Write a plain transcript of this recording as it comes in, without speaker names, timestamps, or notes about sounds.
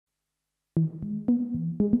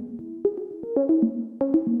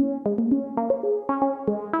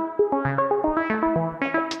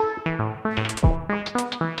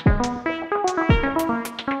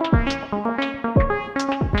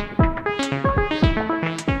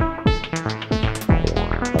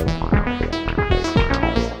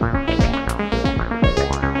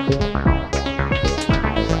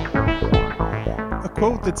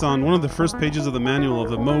clip that's on one of the first pages of the manual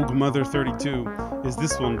of the Moog Mother-32 is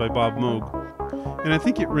this one by Bob Moog. And I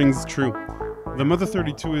think it rings true. The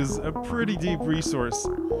Mother-32 is a pretty deep resource,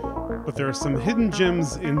 but there are some hidden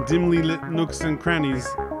gems in dimly lit nooks and crannies,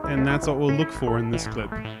 and that's what we'll look for in this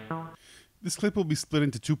clip. This clip will be split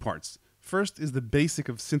into two parts. First is the basic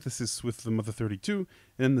of synthesis with the Mother-32, and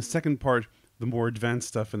then the second part, the more advanced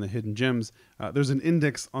stuff and the hidden gems. There's an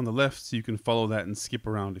index on the left, so you can follow that and skip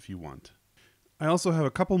around if you want. I also have a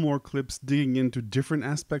couple more clips digging into different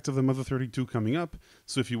aspects of the Mother-32 coming up,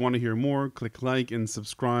 so if you want to hear more, click like and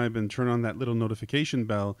subscribe and turn on that little notification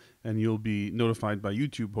bell, and you'll be notified by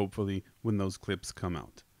YouTube, hopefully, when those clips come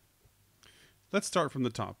out. Let's start from the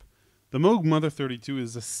top. The Moog Mother-32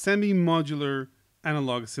 is a semi-modular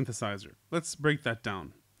analog synthesizer. Let's break that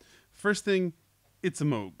down. First thing, it's a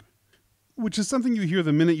Moog, which is something you hear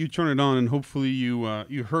the minute you turn it on, and hopefully you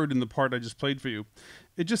heard in the part I just played for you.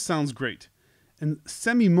 It just sounds great. And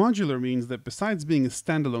semi-modular means that besides being a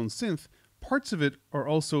standalone synth, parts of it are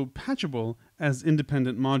also patchable as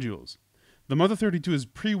independent modules. The Mother-32 is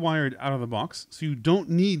pre-wired out of the box, so you don't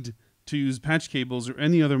need to use patch cables or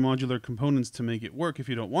any other modular components to make it work if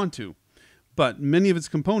you don't want to. But many of its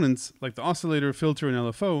components, like the oscillator, filter, and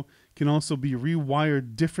LFO, can also be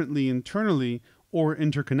rewired differently internally or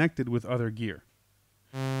interconnected with other gear.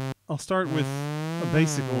 I'll start with a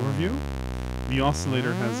basic overview. The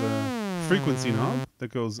oscillator has a frequency knob that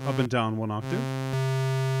goes up and down 1 octave. You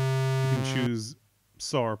can choose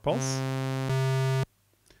saw or pulse.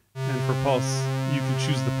 And for pulse, you can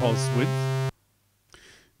choose the pulse width.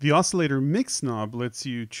 The oscillator mix knob lets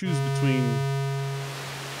you choose between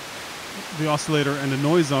the oscillator and a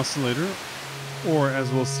noise oscillator, or as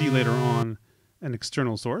we'll see later on, an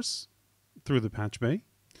external source through the patch bay.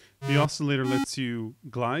 The oscillator lets you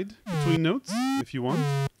glide between notes if you want.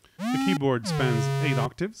 The keyboard spans 8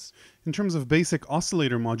 octaves. In terms of basic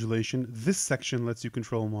oscillator modulation, this section lets you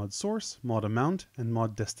control mod source, mod amount, and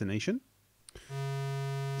mod destination.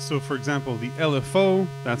 So for example, the LFO,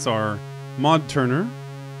 that's our mod turner,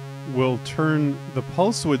 will turn the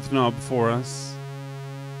pulse width knob for us,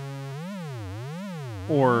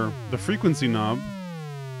 or the frequency knob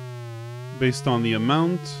based on the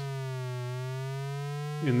amount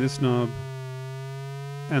in this knob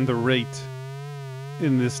and the rate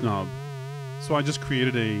in this knob. So I just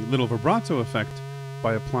created a little vibrato effect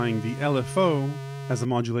by applying the LFO as a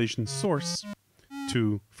modulation source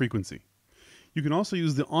to frequency. You can also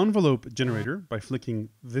use the envelope generator by flicking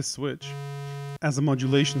this switch as a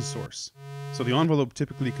modulation source. So the envelope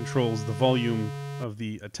typically controls the volume of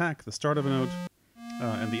the attack, the start of a note,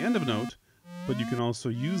 and the end of a note, but you can also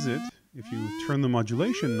use it if you turn the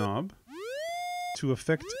modulation knob to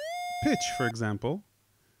affect pitch, for example,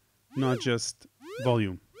 not just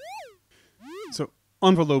volume. So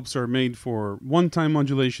envelopes are made for one-time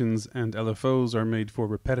modulations and LFOs are made for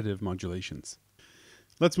repetitive modulations.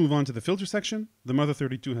 Let's move on to the filter section. The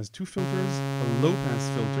Mother-32 has two filters, a low-pass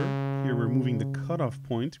filter. Here we're moving the cutoff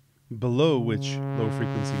point below which low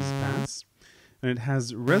frequencies pass. And it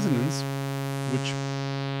has resonance, which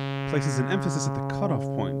places an emphasis at the cutoff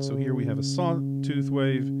point. So here we have a sawtooth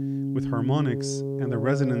wave with harmonics, and the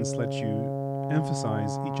resonance lets you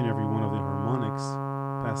emphasize each and every one of the harmonics,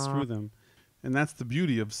 pass through them. And that's the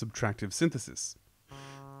beauty of subtractive synthesis.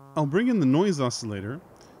 I'll bring in the noise oscillator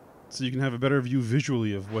so you can have a better view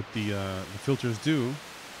visually of what the filters do.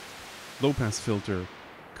 Low pass filter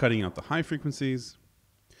cutting out the high frequencies,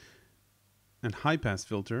 and high pass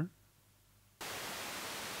filter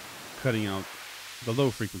cutting out the low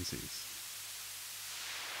frequencies.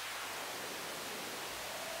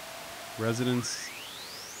 Resonance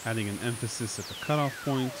adding an emphasis at the cutoff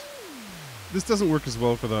point. This doesn't work as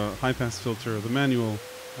well for the high pass filter. The manual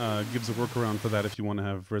gives a workaround for that if you want to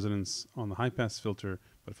have resonance on the high pass filter,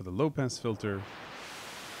 but for the low pass filter,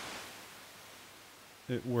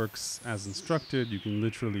 it works as instructed. You can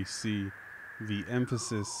literally see the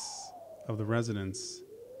emphasis of the resonance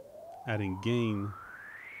adding gain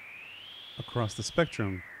across the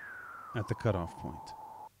spectrum at the cutoff point.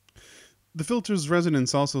 The filter's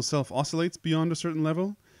resonance also self-oscillates beyond a certain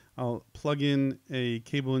level. I'll plug in a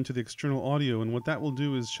cable into the external audio, and what that will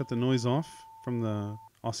do is shut the noise off from the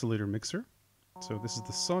oscillator mixer. So this is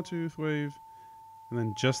the sawtooth wave, and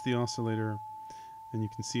then just the oscillator. And you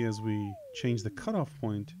can see as we change the cutoff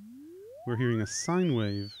point, we're hearing a sine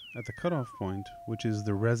wave at the cutoff point, which is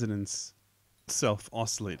the resonance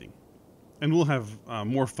self-oscillating. And we'll have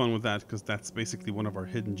more fun with that because that's basically one of our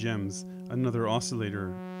hidden gems, another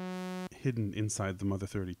oscillator hidden inside the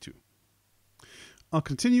Mother-32. I'll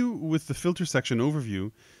continue with the filter section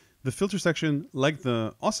overview. The filter section, like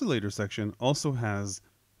the oscillator section, also has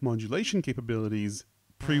modulation capabilities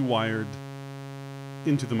pre-wired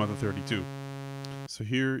into the Mother-32. So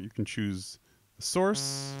here you can choose the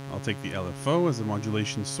source. I'll take the LFO as a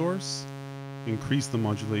modulation source, increase the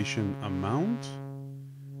modulation amount,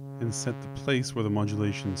 and set the place where the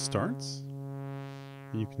modulation starts.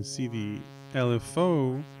 And you can see the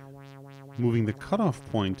LFO moving the cutoff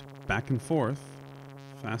point back and forth,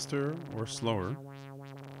 faster or slower.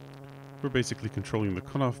 We're basically controlling the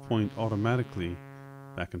cutoff point automatically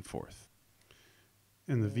back and forth.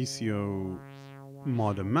 And the VCO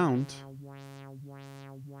mod amount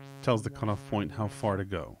tells the cutoff point how far to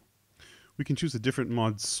go. We can choose a different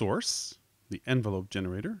mod source, the envelope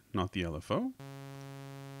generator, not the LFO.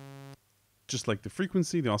 Just like the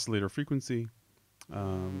frequency, the oscillator frequency,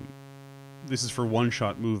 this is for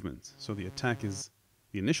one-shot movements. So the attack is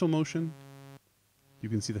the initial motion. You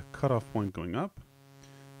can see the cutoff point going up.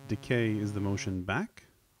 Decay is the motion back.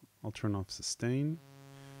 I'll turn off sustain.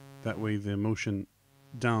 That way the motion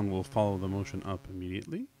down will follow the motion up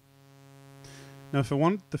immediately. Now if I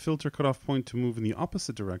want the filter cutoff point to move in the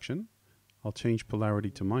opposite direction, I'll change polarity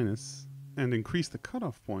to minus and increase the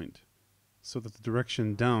cutoff point so that the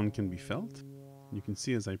direction down can be felt. You can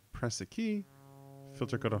see as I press a key,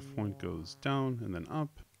 filter cutoff point goes down and then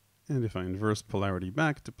up. And if I inverse polarity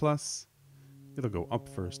back to plus, it'll go up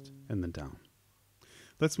first and then down.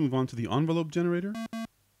 Let's move on to the envelope generator.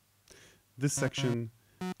 This section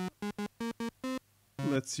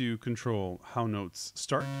lets you control how notes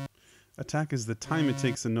start. Attack is the time it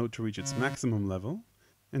takes a note to reach its maximum level,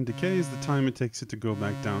 and decay is the time it takes it to go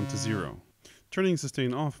back down to 0. Turning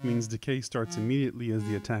sustain off means decay starts immediately as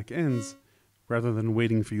the attack ends, rather than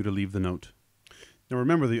waiting for you to leave the note. Now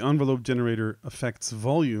remember, the envelope generator affects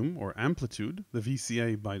volume or amplitude, the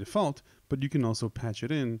VCA by default, but you can also patch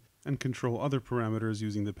it in and control other parameters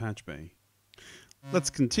using the patch bay. Let's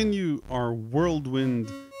continue our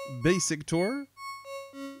whirlwind basic tour.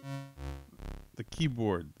 The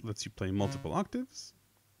keyboard lets you play multiple octaves,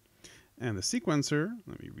 and the sequencer,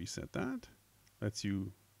 let me reset that, lets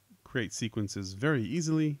you create sequences very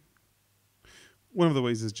easily. One of the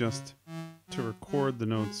ways is just to record the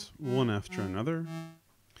notes one after another.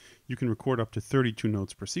 You can record up to 32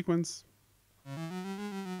 notes per sequence.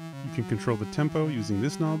 You can control the tempo using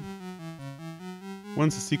this knob.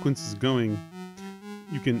 Once the sequence is going,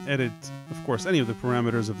 you can edit, of course, any of the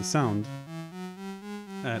parameters of the sound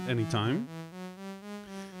at any time.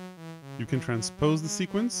 You can transpose the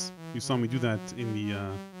sequence. You saw me do that in the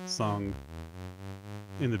song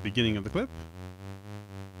in the beginning of the clip,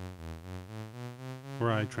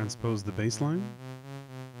 where I transposed the bass line.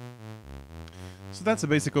 So that's a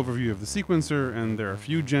basic overview of the sequencer, and there are a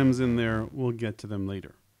few gems in there. We'll get to them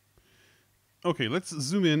later. Okay, let's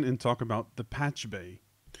zoom in and talk about the patch bay.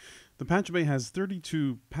 The patch bay has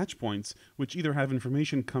 32 patch points, which either have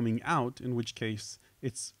information coming out, in which case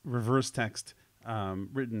it's reverse text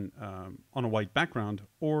written on a white background,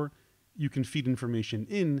 or you can feed information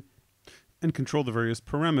in and control the various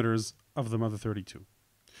parameters of the Mother-32.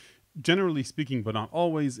 Generally speaking, but not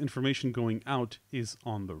always, information going out is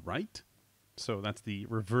on the right. So that's the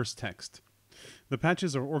reverse text. The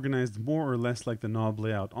patches are organized more or less like the knob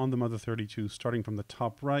layout on the Mother-32, starting from the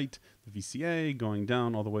top right, the VCA, going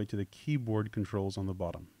down all the way to the keyboard controls on the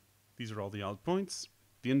bottom. These are all the out points.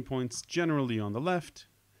 The in points generally on the left,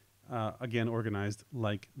 again organized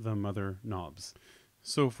like the Mother knobs.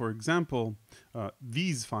 So for example,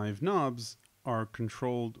 these 5 knobs are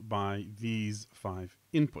controlled by these 5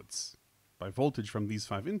 inputs, by voltage from these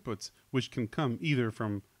 5 inputs, which can come either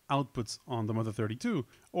from outputs on the Mother-32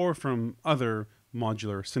 or from other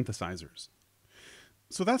modular synthesizers.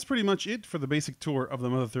 So that's pretty much it for the basic tour of the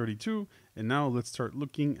Mother-32, and now let's start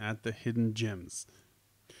looking at the hidden gems.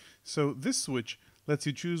 So this switch lets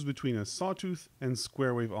you choose between a sawtooth and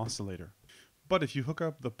square wave oscillator. But if you hook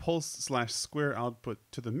up the pulse/square output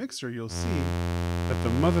to the mixer, you'll see that the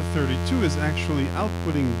Mother-32 is actually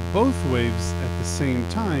outputting both waves at the same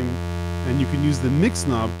time, and you can use the mix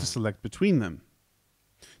knob to select between them.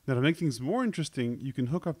 Now to make things more interesting, you can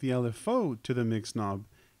hook up the LFO to the mix knob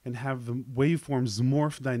and have the waveforms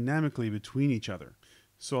morph dynamically between each other.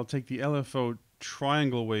 So I'll take the LFO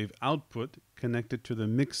triangle wave output connected to the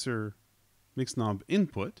mix knob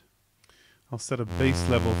input. I'll set a base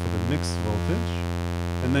level for the mix voltage,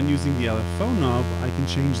 and then using the LFO knob, I can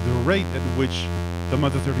change the rate at which the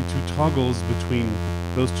Mother-32 toggles between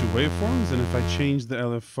those two waveforms, and if I change the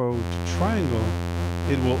LFO to triangle,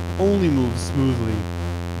 it will only move smoothly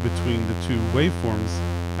between the two waveforms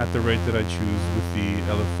at the rate that I choose with the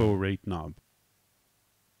LFO rate knob.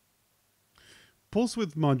 Pulse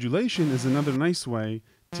width modulation is another nice way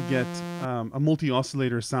to get a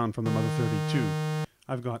multi-oscillator sound from the Mother-32.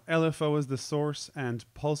 I've got LFO as the source and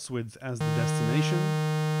pulse width as the destination.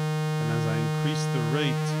 And as I increase the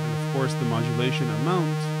rate and of course the modulation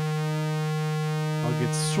amount, I'll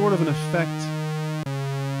get sort of an effect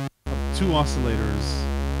of two oscillators,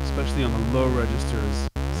 especially on the low registers.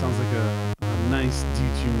 Sounds like a nice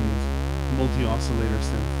detuned multi-oscillator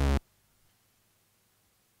synth.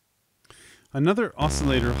 Another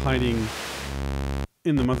oscillator hiding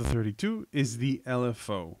in the Mother-32 is the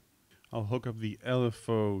LFO. I'll hook up the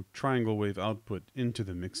LFO triangle wave output into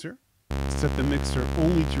the mixer, set the mixer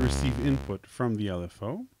only to receive input from the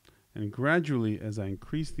LFO, and gradually as I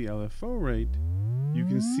increase the LFO rate, you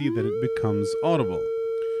can see that it becomes audible.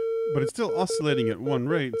 But it's still oscillating at one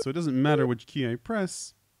rate, so it doesn't matter which key I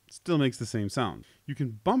press, it still makes the same sound. You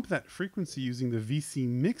can bump that frequency using the VC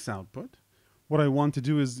mix output. What I want to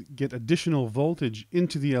do is get additional voltage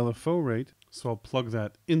into the LFO rate, so I'll plug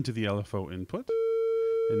that into the LFO input.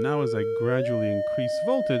 And now as I gradually increase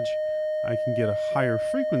voltage, I can get a higher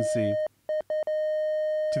frequency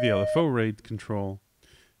to the LFO rate control.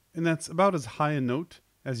 And that's about as high a note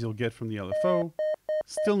as you'll get from the LFO.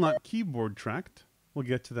 Still not keyboard tracked. We'll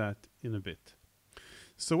get to that in a bit.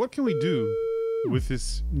 So what can we do with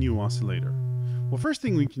this new oscillator? Well, first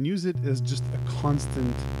thing, we can use it as just a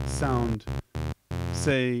constant sound,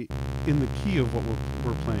 say, in the key of what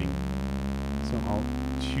we're playing. So I'll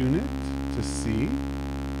tune it to C.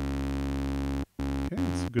 Okay,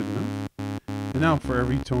 that's good enough. And now for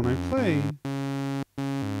every tone I play,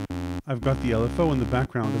 I've got the LFO in the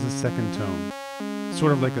background as a second tone,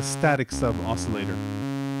 sort of like a static sub-oscillator.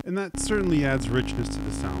 And that certainly adds richness to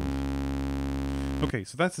the sound. Okay,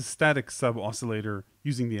 so that's a static sub-oscillator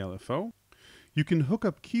using the LFO. You can hook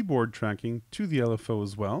up keyboard tracking to the LFO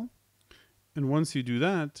as well. And once you do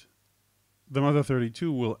that, the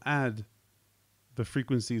Mother-32 will add the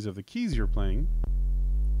frequencies of the keys you're playing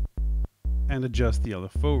and adjust the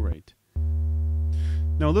LFO rate.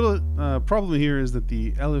 Now a little problem here is that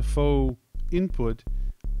the LFO input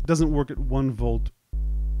doesn't work at 1 volt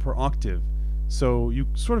per octave. So you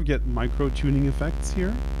sort of get micro tuning effects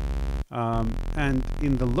here. And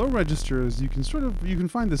in the low registers, you can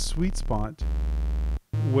find the sweet spot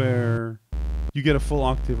where you get a full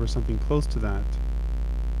octave or something close to that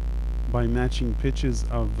by matching pitches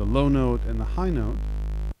of the low note and the high note.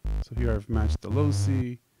 So here I've matched the low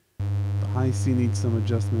C, the high C needs some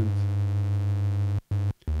adjustment.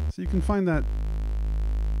 So you can find that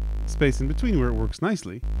space in between where it works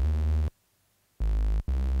nicely.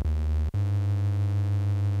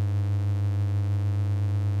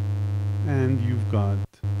 And you've got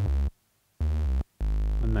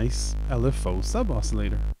a nice LFO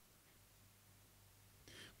sub-oscillator.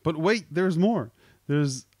 But wait, there's more.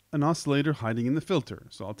 There's an oscillator hiding in the filter.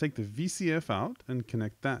 So I'll take the VCF out and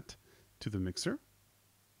connect that to the mixer.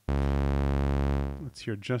 Let's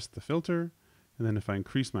hear just the filter. And then if I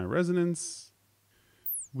increase my resonance,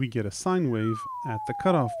 we get a sine wave at the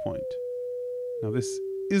cutoff point. Now this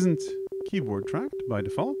isn't keyboard tracked by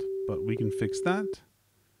default, but we can fix that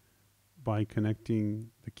by connecting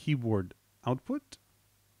the keyboard output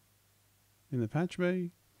in the patch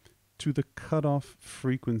bay to the cutoff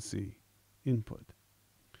frequency input.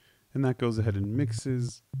 And that goes ahead and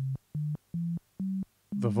mixes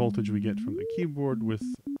the voltage we get from the keyboard with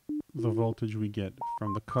the voltage we get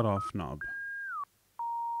from the cutoff knob.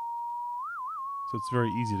 So it's very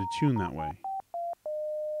easy to tune that way.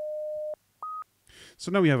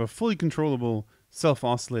 So now we have a fully controllable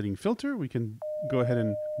self-oscillating filter. We can go ahead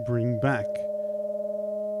and bring back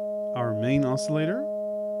our main oscillator,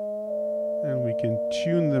 and we can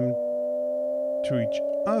tune them to each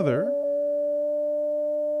other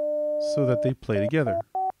so that they play together.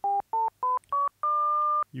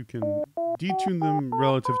 You can detune them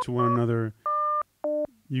relative to one another.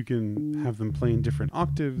 You can have them play in different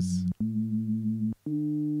octaves.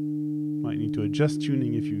 Might need to adjust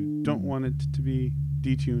tuning if you don't want it to be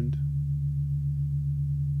detuned.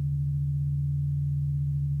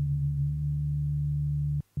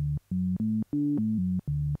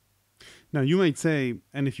 Now you might say,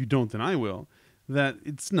 and if you don't then I will, that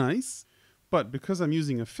it's nice, but because I'm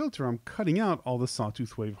using a filter, I'm cutting out all the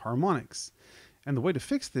sawtooth wave harmonics. And the way to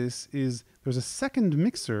fix this is there's a second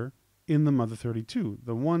mixer in the Mother-32.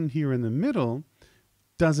 The one here in the middle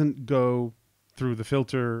doesn't go through the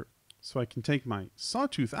filter, so I can take my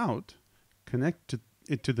sawtooth out, connect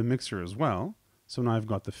it to the mixer as well. So now I've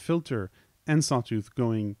got the filter and sawtooth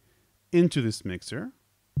going into this mixer.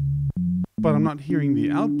 But I'm not hearing the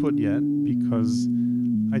output yet because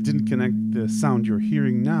I didn't connect the sound you're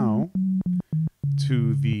hearing now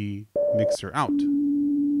to the mixer out.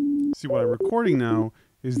 See, what I'm recording now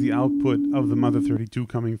is the output of the Mother-32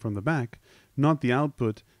 coming from the back, not the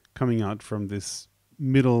output coming out from this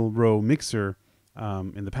middle row mixer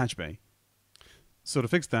in the patch bay. So to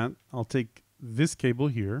fix that, I'll take this cable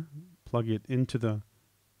here, plug it into the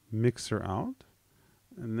mixer out,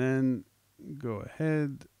 and then go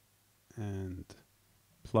ahead and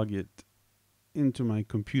plug it into my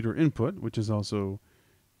computer input, which is also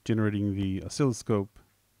generating the oscilloscope.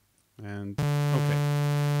 And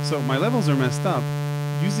okay, so my levels are messed up.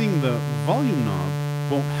 Using the volume knob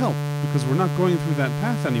won't help because we're not going through that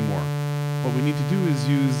path anymore. What we need to do is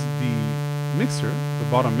use the mixer, the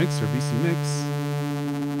bottom mixer, VC Mix,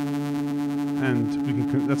 and we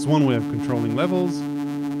can. That's one way of controlling levels.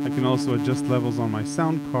 I can also adjust levels on my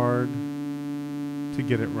sound card to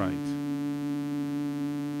get it right.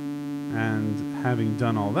 And having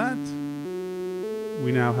done all that,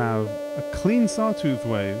 we now have a clean sawtooth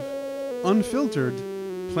wave, unfiltered,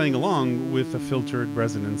 playing along with a filtered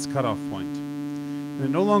resonance cutoff point. And it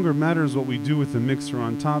no longer matters what we do with the mixer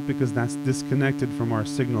on top because that's disconnected from our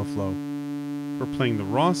signal flow. We're playing the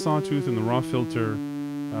raw sawtooth and the raw filter.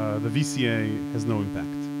 The VCA has no impact.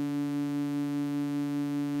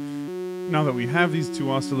 Now that we have these two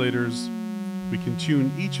oscillators, we can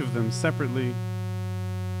tune each of them separately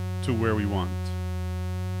to where we want.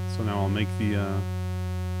 So now I'll make the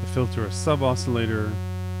filter a sub-oscillator.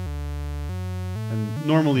 And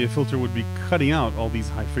normally a filter would be cutting out all these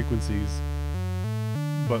high frequencies,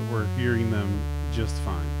 but we're hearing them just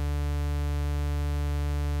fine.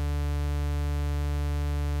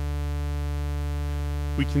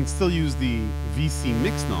 We can still use the VC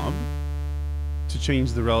Mix knob to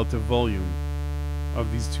change the relative volume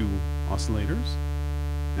of these two oscillators,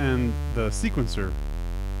 and the sequencer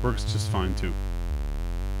works just fine too.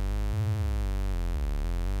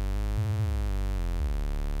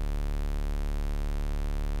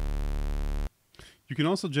 You can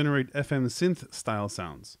also generate FM synth style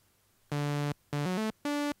sounds.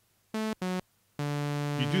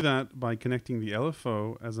 You do that by connecting the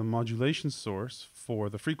LFO as a modulation source for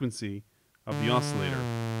the frequency of the oscillator.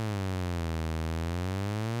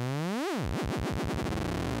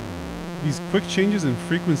 These quick changes in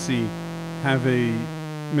frequency have a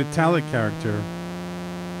metallic character,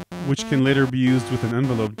 which can later be used with an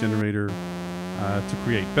envelope generator to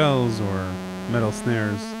create bells or metal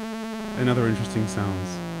snares and other interesting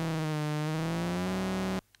sounds.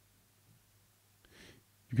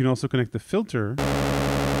 You can also connect the filter to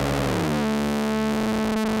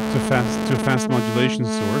a fast modulation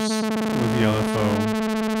source with the LFO.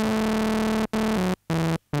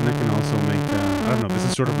 And that can also make, I don't know, this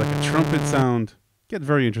is sort of like a trumpet sound. Get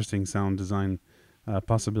very interesting sound design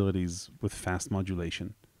possibilities with fast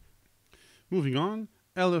modulation. Moving on,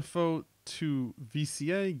 LFO to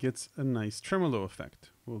VCA gets a nice tremolo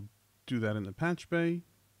effect. We'll do that in the patch bay.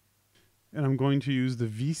 And I'm going to use the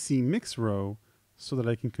VC Mix row so that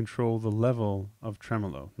I can control the level of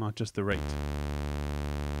tremolo, not just the rate.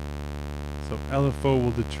 So LFO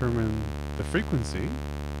will determine the frequency,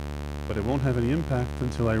 but it won't have any impact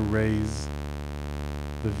until I raise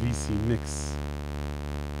the VC Mix.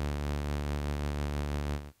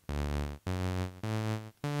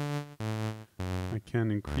 I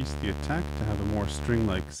can increase the attack to have a more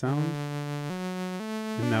string-like sound.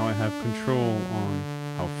 And now I have control on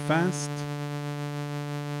how fast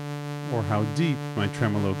or how deep my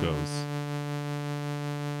tremolo goes.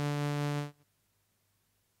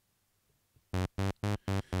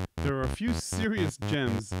 There are a few serious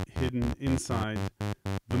gems hidden inside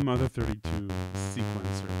the Mother-32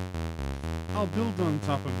 sequencer. I'll build on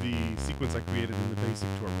top of the sequence I created in the basic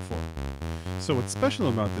tour before. So what's special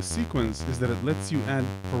about this sequence is that it lets you add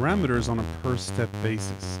parameters on a per step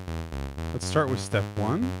basis. Let's start with step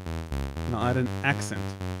 1, and I'll add an accent.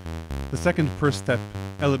 The second per step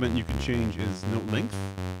element you can change is note length,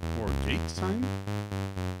 or gate time.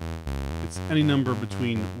 It's any number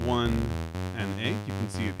between 1 and 8. You can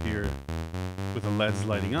see it here with the LEDs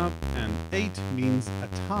lighting up, and 8 means a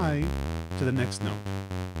tie to the next note,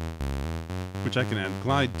 which I can add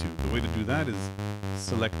glide to. The way to do that is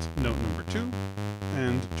select note number 2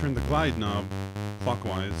 and turn the glide knob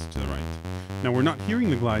clockwise to the right. Now we're not hearing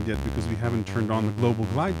the glide yet because we haven't turned on the global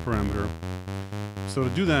glide parameter. So to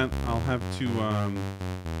do that, I'll have to ignore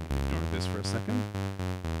this for a second.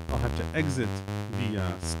 I'll have to exit the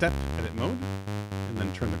step edit mode and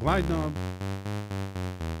then turn the glide knob.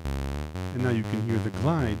 And now you can hear the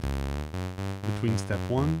glide between step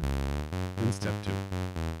 1 and step 2.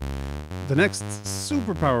 The next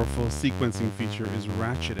super powerful sequencing feature is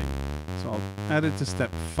ratcheting. So I'll add it to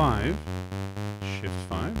step 5, shift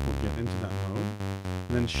 5, we'll get into that mode.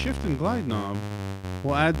 And then shift and glide knob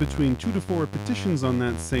will add between 2 to 4 repetitions on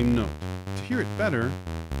that same note. To hear it better,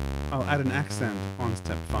 I'll add an accent on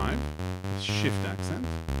step 5, a shift accent.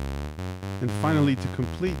 And finally, to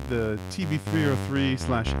complete the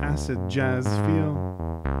TB303/acid jazz feel,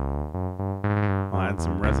 I'll add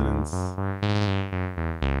some resonance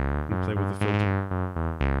and play with the filter.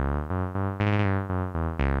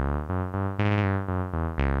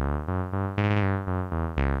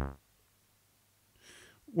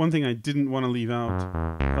 One thing I didn't want to leave out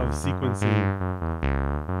of sequencing,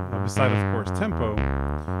 beside of course tempo,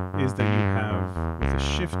 is that you have, with a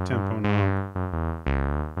shift tempo knob,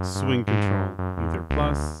 swing control, either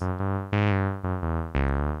plus or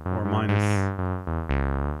minus.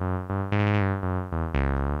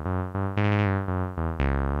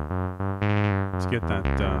 To get that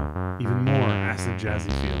even more acid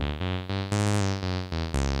jazzy feel.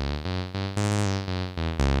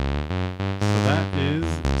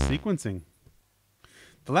 Sequencing.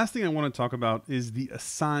 The last thing I want to talk about is the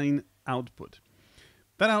assign output.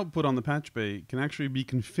 That output on the patch bay can actually be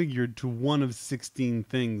configured to one of 16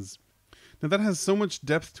 things. Now that has so much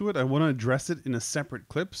depth to it, I want to address it in a separate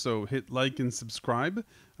clip, so hit like and subscribe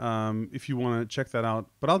if you want to check that out.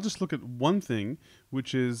 But I'll just look at one thing,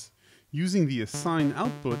 which is using the assign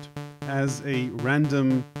output as a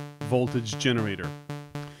random voltage generator.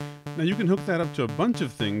 Now you can hook that up to a bunch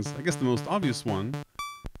of things. I guess the most obvious one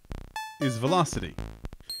is velocity.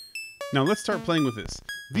 Now let's start playing with this.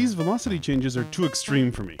 These velocity changes are too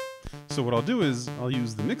extreme for me. So what I'll do is I'll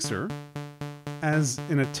use the mixer as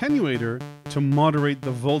an attenuator to moderate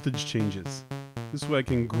the voltage changes. This way I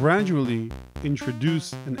can gradually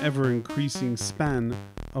introduce an ever-increasing span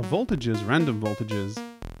of voltages, random voltages,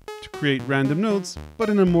 to create random notes,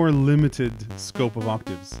 but in a more limited scope of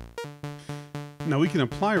octaves. Now we can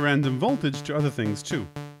apply random voltage to other things too,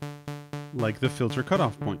 like the filter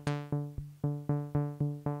cutoff point.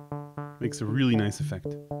 Makes a really nice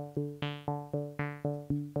effect.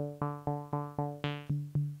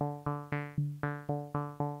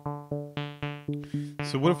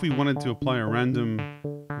 So what if we wanted to apply a random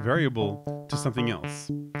variable to something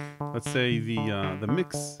else? Let's say the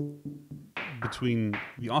mix between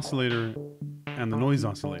the oscillator and the noise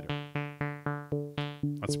oscillator.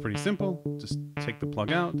 That's pretty simple. Just take the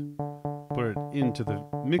plug out, put it into the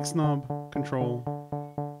mix knob control,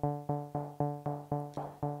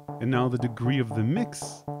 and now the degree of the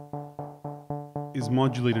mix is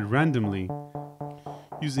modulated randomly,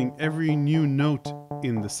 using every new note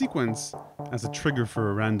in the sequence as a trigger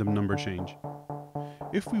for a random number change.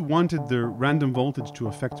 If we wanted the random voltage to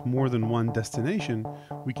affect more than one destination,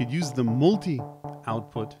 we could use the multi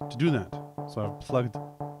output to do that. So I've plugged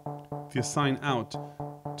the assign out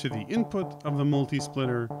to the input of the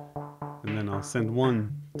multi-splitter, and then I'll send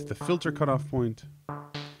one to the filter cutoff point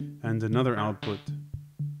and another output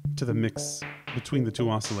to the mix between the two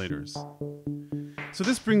oscillators. So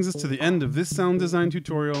this brings us to the end of this sound design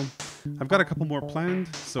tutorial. I've got a couple more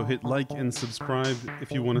planned, so hit like and subscribe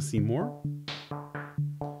if you want to see more.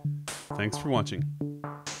 Thanks for watching.